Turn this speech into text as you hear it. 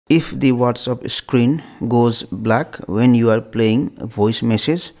if the WhatsApp screen goes black when you are playing a voice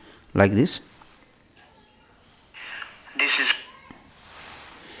message like this,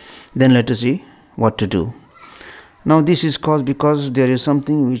 then let us see what to do. Now this is caused because there is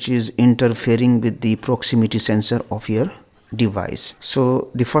something which is interfering with the proximity sensor of your device. So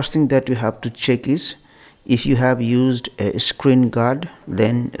the first thing that you have to check is, if you have used a screen guard,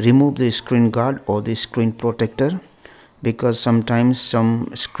 then remove the screen guard or the screen protector, because sometimes some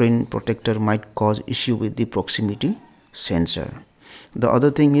screen protector might cause issue with the proximity sensor. The other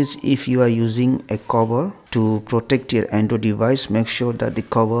thing is, if you are using a cover to protect your Android device, make sure that the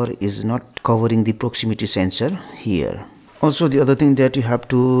cover is not covering the proximity sensor here. Also, the other thing that you have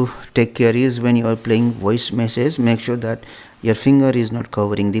to take care is, when you are playing voice message, make sure that your finger is not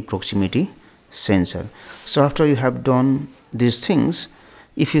covering the proximity sensor. So after you have done these things,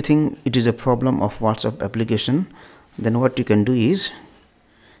 if you think it is a problem of WhatsApp application, then what you can do is,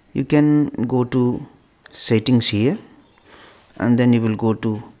 you can go to settings here, and then you will go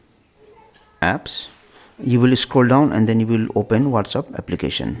to apps. You will scroll down and then you will open WhatsApp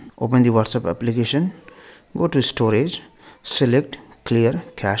application. Open the WhatsApp application, go to storage, select clear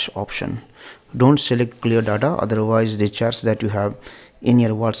cache option. Don't select clear data, otherwise the chats that you have in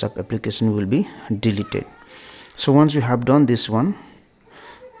your WhatsApp application will be deleted. So once you have done this one,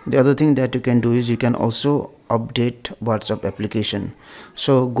 the other thing that you can do is, you can also update WhatsApp application.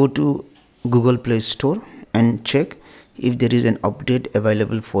 So go to Google Play Store and check if there is an update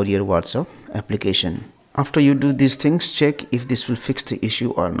available for your WhatsApp application. After you do these things, check if this will fix the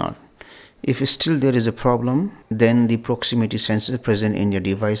issue or not. If still there is a problem, then the proximity sensor present in your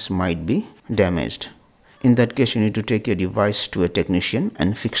device might be damaged. In that case, you need to take your device to a technician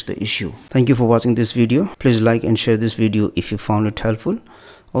and fix the issue. Thank you for watching this video. Please like and share this video if you found it helpful.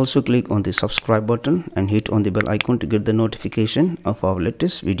 Also click on the subscribe button and hit on the bell icon to get the notification of our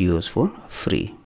latest videos for free.